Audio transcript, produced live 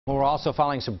We're also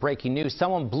following some breaking news.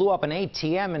 Someone blew up an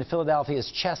ATM in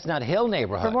Philadelphia's Chestnut Hill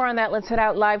neighborhood. For more on that, let's head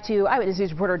out live to Eyewitness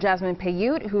News reporter Jasmine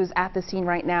Payoute, who's at the scene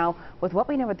right now with what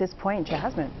we know at this point.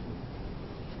 Jasmine.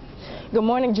 Good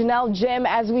morning, Janelle. Jim,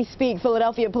 as we speak,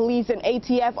 Philadelphia police and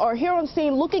ATF are here on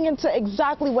scene looking into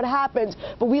exactly what happened.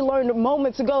 But we learned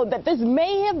moments ago that this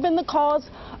may have been the cause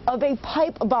of a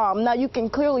pipe bomb. Now, you can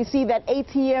clearly see that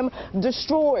ATM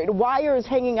destroyed, wires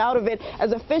hanging out of it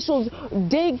as officials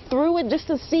dig through it just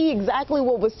to see exactly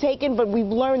what was taken. But we've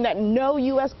learned that no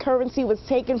U.S. currency was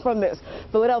taken from this.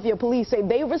 Philadelphia police say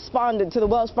they responded to the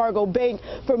Wells Fargo Bank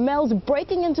for males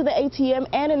breaking into the ATM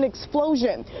and an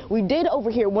explosion. We did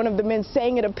overhear one of the men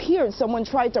saying it appeared someone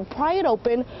tried to pry it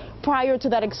open prior to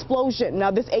that explosion.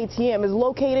 Now, this ATM is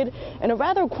located in a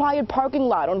rather quiet parking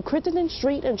lot on Crittenden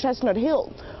Street in Chestnut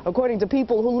Hill. According to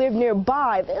people who live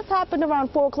nearby, this happened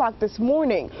around 4 o'clock this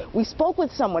morning. We spoke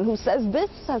with someone who says this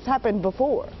has happened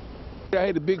before. I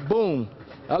had a big boom.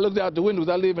 I looked out the windows.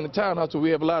 I live in a townhouse where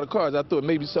we have a lot of cars. I thought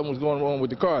maybe something was going wrong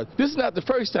with the cars. This is not the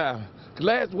first time.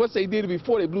 Once they did it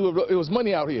before, they blew it. It was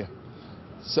money out here.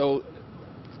 So,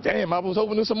 damn, I was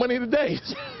hoping there was some money today.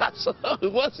 So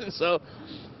it wasn't, so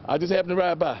I just happened to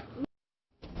ride by.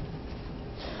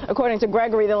 According to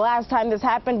Gregory, the last time this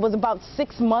happened was about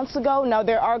 6 months ago. Now,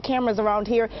 there are cameras around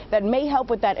here that may help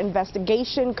with that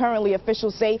investigation. Currently,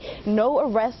 officials say no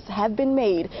arrests have been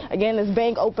made. Again, this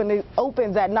bank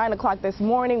opens at 9 o'clock this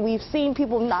morning. We've seen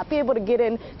people not be able to get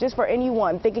in just for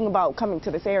anyone thinking about coming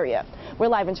to this area. We're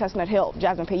live in Chestnut Hill.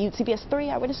 Jasmine Payoute, CBS 3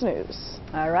 Eyewitness News.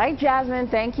 All right, Jasmine,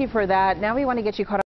 thank you for that. Now we want to get you caught up.